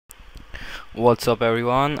What's up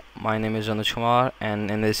everyone, my name is Anuj Kumar,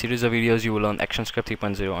 and in this series of videos you will learn Actionscript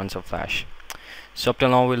 3.0 and some Flash. So up till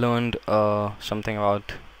now we learned something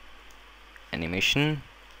about animation,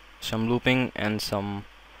 some looping and some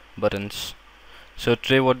buttons. So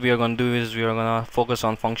today what we are going to do is we are going to focus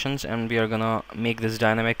on functions, and we are going to make this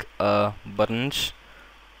dynamic buttons.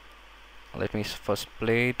 Let me first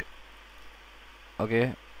play it.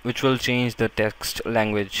 Okay, which will change the text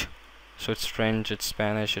language. So it's French, it's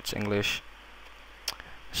Spanish, it's English.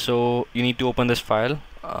 So you need to open this file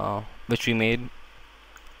which we made.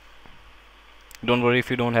 Don't worry if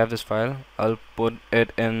you don't have this file, I'll put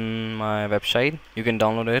it in my website, you can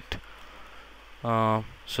download it.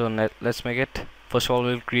 Let's make it. First of all,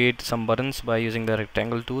 we'll create some buttons by using the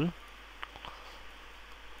rectangle tool.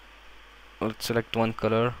 Let's select one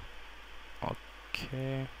color.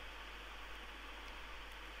 Okay.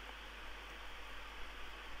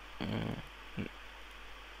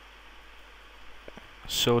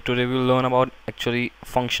 So today we'll learn about actually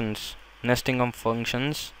functions, nesting of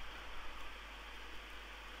functions.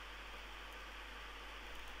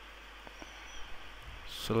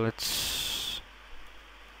 So let's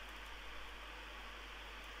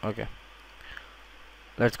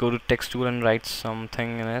go to text tool and write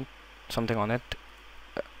something on it.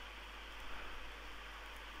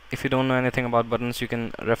 If you don't know anything about buttons, you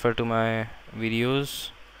can refer to my videos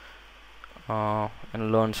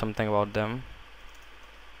and learn something about them.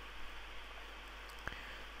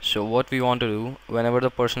 So what we want to do, whenever the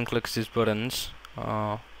person clicks these buttons,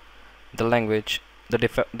 the language, the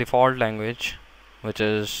default language, which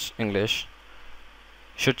is English,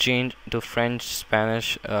 should change to French,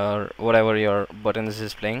 Spanish, or whatever your button is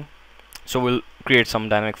displaying. So we'll create some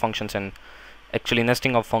dynamic functions and actually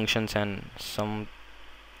nesting of functions and some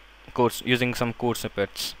codes using some code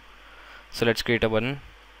snippets. So let's create a button,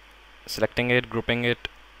 selecting it, grouping it,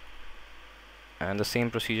 and the same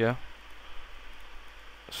procedure.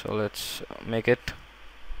 So let's make it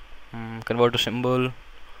convert to symbol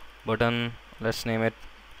button. Let's name it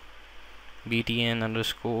btn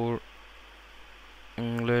underscore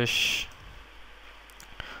English.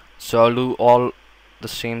 So I'll do all the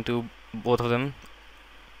same to both of them.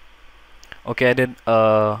 Okay, I did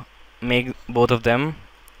make both of them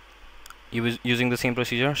using the same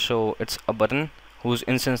procedure. So it's a button whose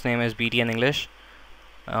instance name is btn English.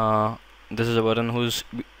 This is a button whose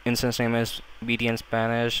instance name is btn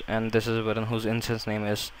Spanish, and this is a button whose instance name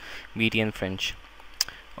is btn French.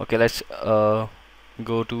 Okay, let's go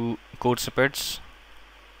to code snippets.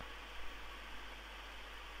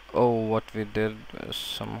 Oh, what we did was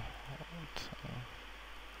some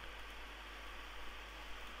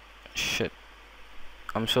shit.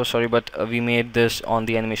 I'm so sorry, but we made this on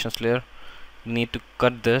the animations layer. We need to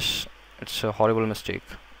cut this. It's a horrible mistake.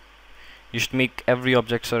 You should make every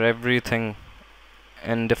object or everything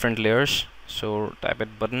in different layers. So type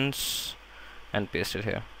it buttons and paste it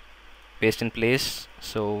here, paste in place.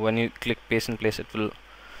 So when you click paste in place, it will,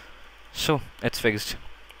 so it's fixed.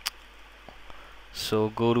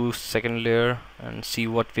 So go to second layer and see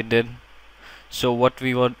what we did. So what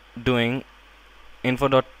we were doing, info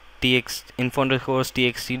underscore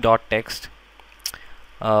txt dot text.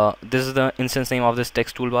 This is the instance name of this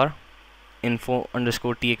text toolbar, info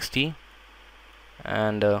underscore txt,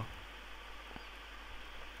 and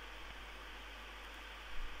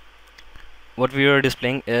what we were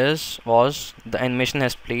displaying was the animation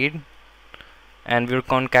has played, and we're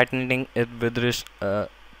concatenating it with this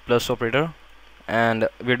plus operator, and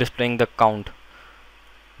we're displaying the count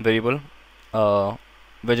variable,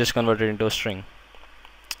 which is converted into a string,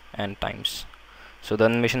 and times. So the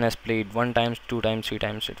animation has played 1 times, 2 times, 3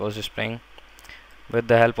 times. It was displaying with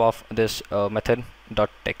the help of this method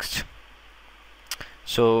dot text.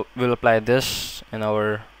 So we'll apply this in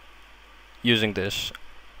our using this.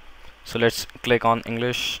 So let's click on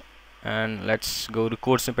English and let's go to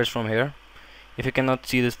code snippets from here. If you cannot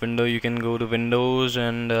see this window, you can go to Windows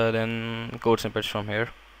and then code snippets from here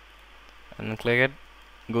and click it.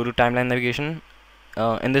 Go to timeline navigation.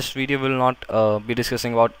 In this video we'll not be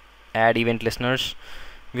discussing about add event listeners.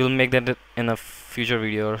 We'll make that in a future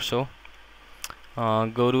video or so.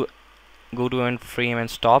 Go to event frame and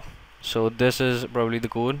stop. So this is probably the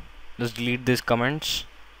code. Let's delete these comments.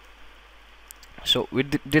 So we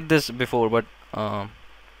did this before, but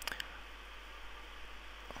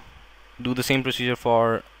do the same procedure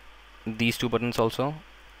for these two buttons also.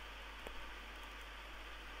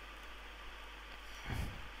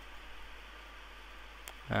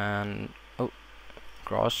 And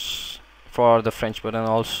cross for the French button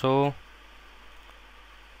also.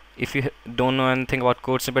 If you don't know anything about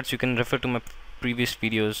code snippets, you can refer to my previous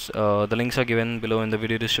videos. The links are given below in the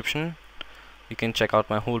video description. you can check out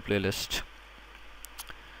my whole playlist.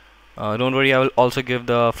 Don't worry, I will also give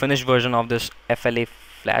the finished version of this FLA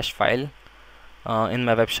flash file in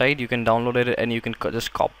my website. You can download it and you can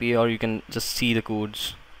just copy, or you can just see the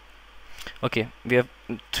codes. Okay, we have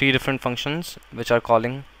 3 different functions which are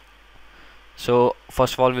calling. So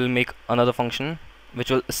first of all, we'll make another function which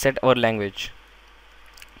will set our language,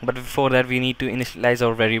 but before that we need to initialize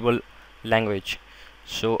our variable language.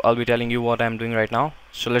 So I'll be telling you what I'm doing right now.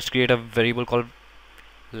 So let's create a variable called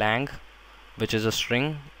lang, which is a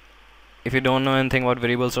string. If you don't know anything about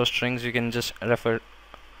variables or strings, you can just refer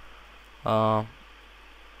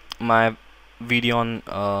my video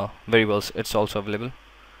on variables. It's also available.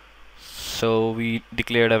 So we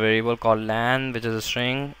declared a variable called lan, which is a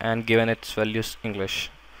string, and given its values English.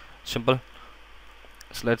 Simple.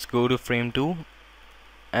 So let's go to frame 2,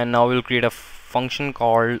 and now we'll create a function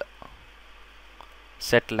called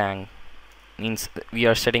setLang. Means we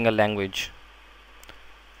are setting a language.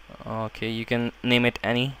 Okay, you can name it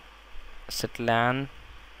any. Setlan.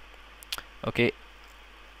 Okay,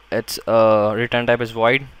 its return type is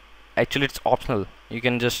void. Actually, it's optional. You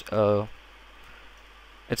can just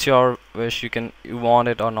it's your wish. You want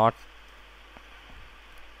it or not.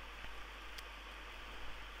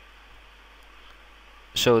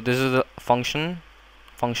 So this is the function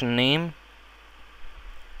name.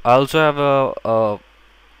 I also have a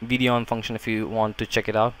video on function. If you want to check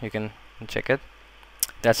it out, you can check it.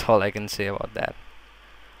 That's all I can say about that.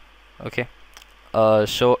 Okay,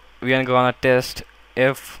 so we are gonna test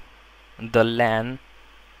if the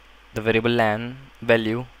variable lan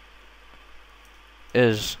value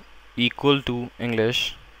is equal to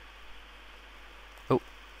English.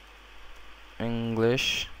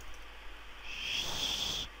 English,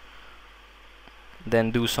 then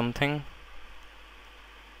do something.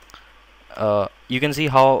 You can see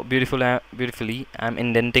how beautifully I'm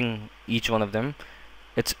indenting each one of them.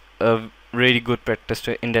 It's a really good practice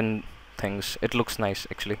to indent things. It looks nice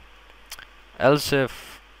actually. Else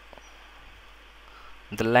if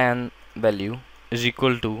the lan value is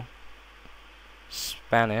equal to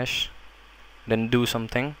Spanish, then do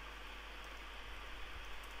something.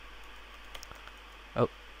 Oh,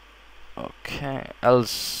 okay.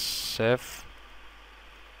 Else if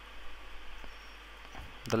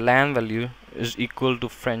the lan value is equal to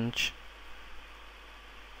French,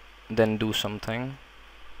 then do something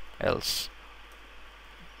else.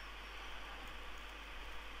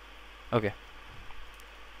 Okay,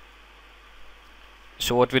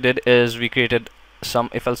 so what we did is we created some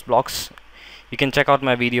if else blocks. You can check out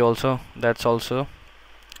my video also, that's also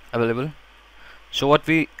available. So what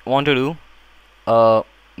we want to do,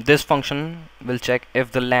 this function will check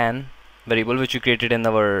if the lan variable which we created in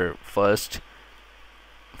our first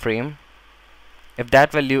frame, if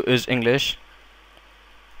that value is English,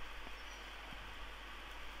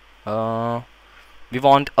 we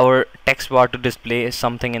want our text bar to display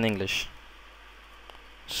something in English.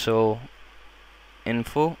 So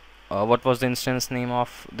info, what was the instance name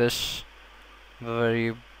of this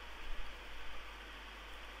variable?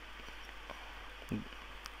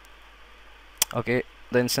 Okay,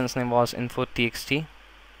 the instance name was info.txt.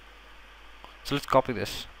 So let's copy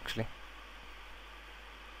this actually.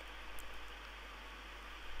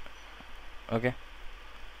 Okay,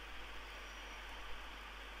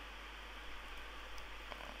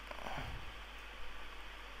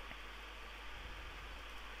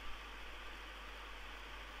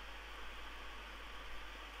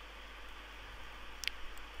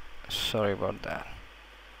 sorry about that.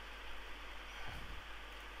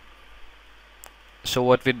 So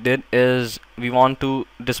what we did is we want to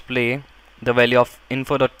display the value of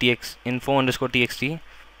info_txt,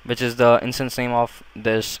 which is the instance name of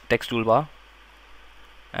this text toolbar,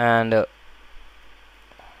 and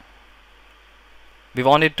we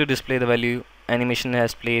want it to display the value animation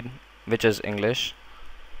has played, which is English.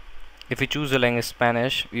 If we choose the language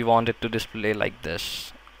Spanish, we want it to display like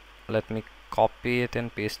this. Let me copy it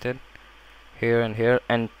and paste it here and here,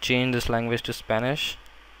 and change this language to Spanish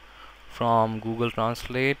from Google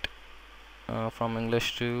Translate, from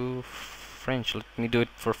English to French. Let me do it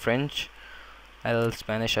for French.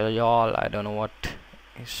 Spanish, y'all. I don't know what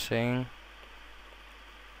he's saying.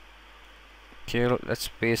 Okay, let's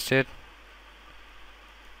paste it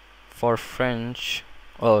for French.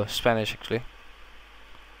 Oh, Spanish actually.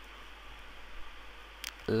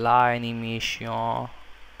 La animation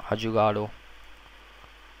ha jugado.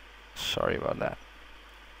 Sorry about that.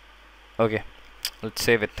 Okay, let's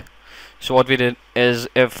save it. So what we did is,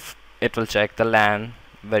 if it will check the lan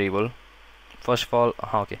variable, first of all,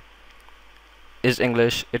 okay, is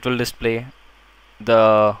English, it will display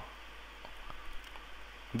the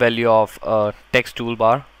value of text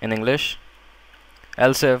toolbar in English.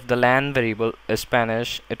 Else if the LAN variable is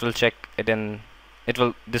Spanish, it will check it in, it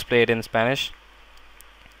will display it in Spanish.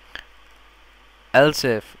 Else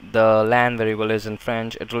if the LAN variable is in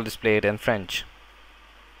French, it will display it in French.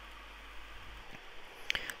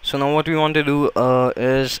 So now what we want to do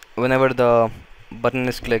is whenever the button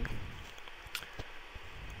is clicked,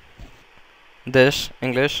 this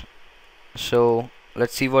English, so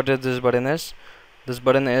let's see what this button is. This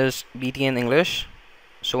button is BTN English.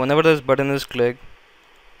 So whenever this button is clicked,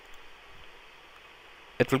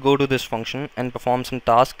 it will go to this function and perform some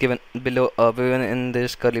task given below given in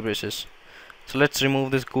this curly braces. So let's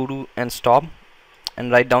remove this go to and stop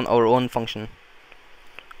and write down our own function.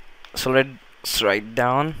 So let's write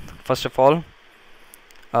down first of all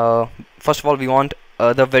we want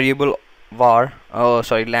the variable var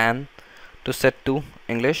LAN to set to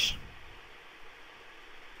English,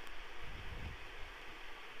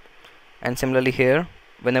 and similarly here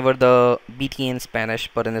whenever the BTN Spanish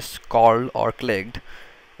button is called or clicked,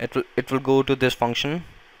 it will go to this function.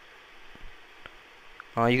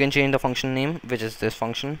 You can change the function name, which is this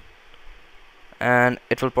function, and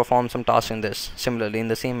it will perform some tasks in this similarly in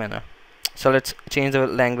the same manner. So let's change the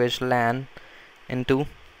language LAN into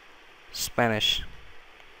Spanish.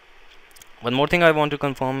 One more thing I want to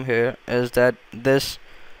confirm here is that this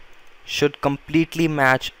should completely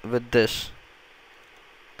match with this,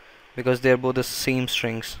 because they are both the same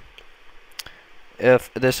strings.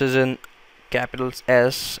 If this is in capital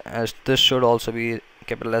S, as this should also be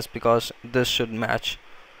capital S, because this should match.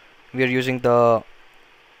 We are using the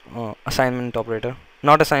assignment operator,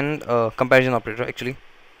 not assignment, comparison operator actually.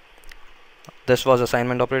 This was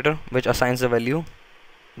assignment operator which assigns the value,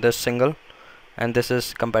 this single, and this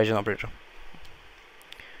is comparison operator.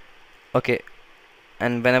 Okay,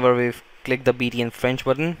 and whenever we click the BTN French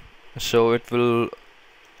button, so it will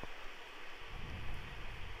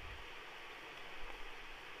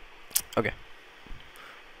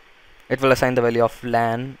assign the value of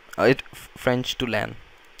LAN French to LAN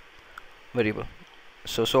variable.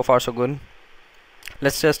 So far so good.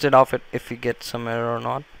 Let's test it out if we get some error or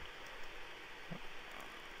not.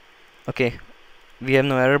 Okay, we have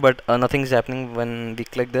no error, but nothing's happening when we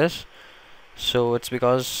click this. So it's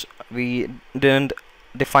because we didn't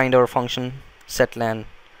define our function setLAN,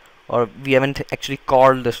 or we haven't actually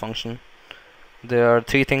called this function. There are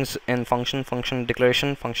three things in function: function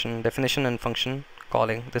declaration, function definition, and function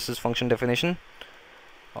calling. This is function definition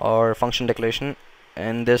or function declaration.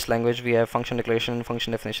 In this language we have function declaration and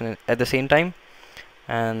function definition at the same time,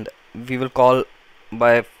 and we will call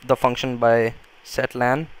by the function by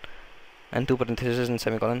setLAN and two parentheses and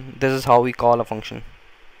semicolon. This is how we call a function.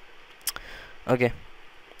 Okay,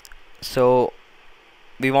 so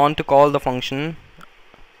we want to call the function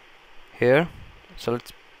here, so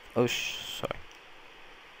let's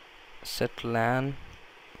setLAN.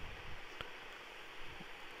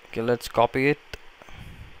 Okay, let's copy it.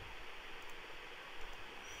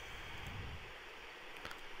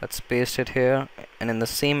 Let's paste it here, and in the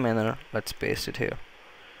same manner let's paste it here.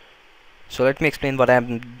 So let me explain what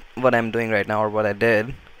I'm doing right now, or what I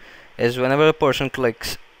did is whenever a person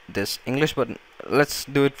clicks this English button, let's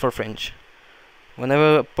do it for French.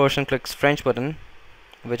 Whenever a person clicks French button,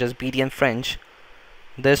 which is BTN French,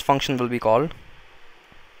 this function will be called.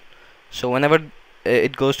 So whenever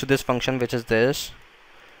it goes to this function, which is this,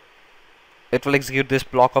 it will execute this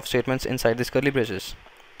block of statements inside these curly braces.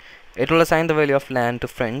 It will assign the value of LAN to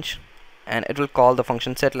French, and it will call the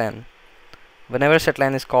function setLAN. Whenever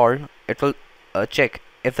setLAN is called, it will check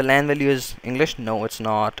if the LAN value is English. No, it's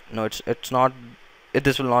not. No, it's not.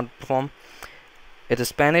 This will not perform. It is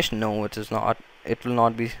Spanish. No, it is not. It will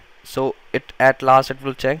not be. So at last it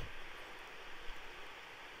will check.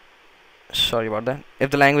 Sorry about that.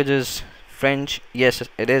 If the language is French, yes,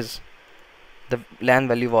 it is. The LAN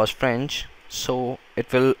value was French, so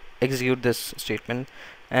it will execute this statement,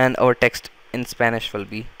 and our text in Spanish will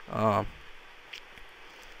be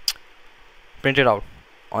printed out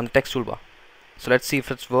on the text toolbar. So let's see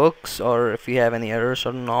if it works or if we have any errors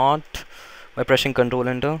or not by pressing Ctrl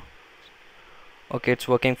Enter. Okay, it's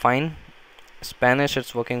working fine. Spanish,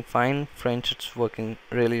 it's working fine. French, it's working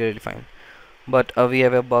really fine. But we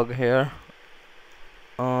have a bug here.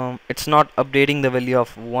 It's not updating the value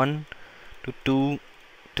of 1 to 2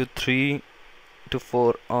 to 3 to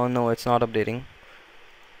 4. Oh no, it's not updating.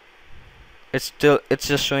 It's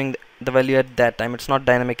just showing the value at that time. It's not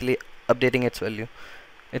dynamically updating its value.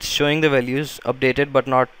 It's showing the values updated but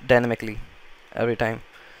not dynamically every time.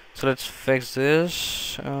 So let's fix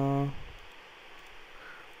this.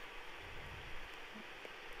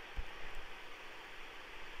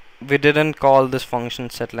 we didn't call this function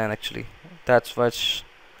setLine actually. That's why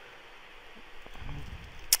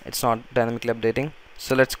it's not dynamically updating.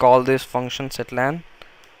 So let's call this function setLine.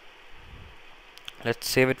 Let's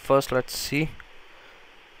save it first. Let's see.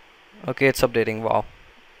 Okay, it's updating. Wow,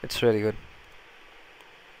 it's really good.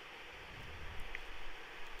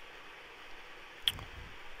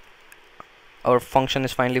 Our function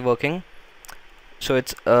is finally working. So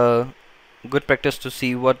it's good practice to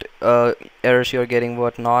see what errors you're getting,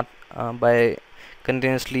 what not, by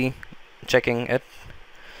continuously checking it.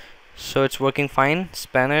 So it's working fine.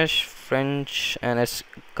 Spanish, French, and it's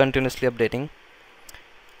continuously updating.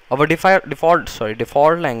 Our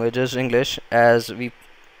default language is English. As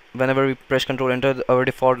whenever we press Ctrl Enter, our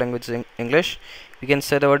default language is English. We can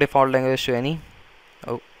set our default language to any.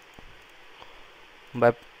 Oh,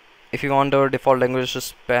 but if you want our default language to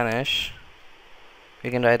Spanish, we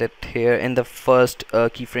can write it here in the first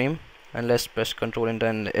keyframe, and let's press Ctrl Enter,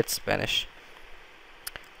 and it's Spanish.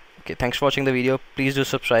 Okay, thanks for watching the video. Please do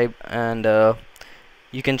subscribe, and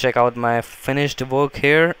you can check out my finished work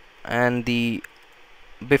here and the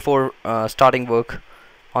before starting work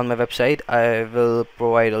on my website. I will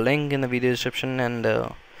provide a link in the video description, and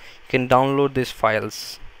you can download these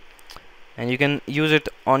files and you can use it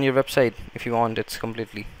on your website if you want. It's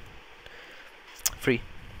completely free.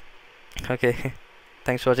 Okay,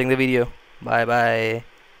 thanks for watching the video. Bye bye.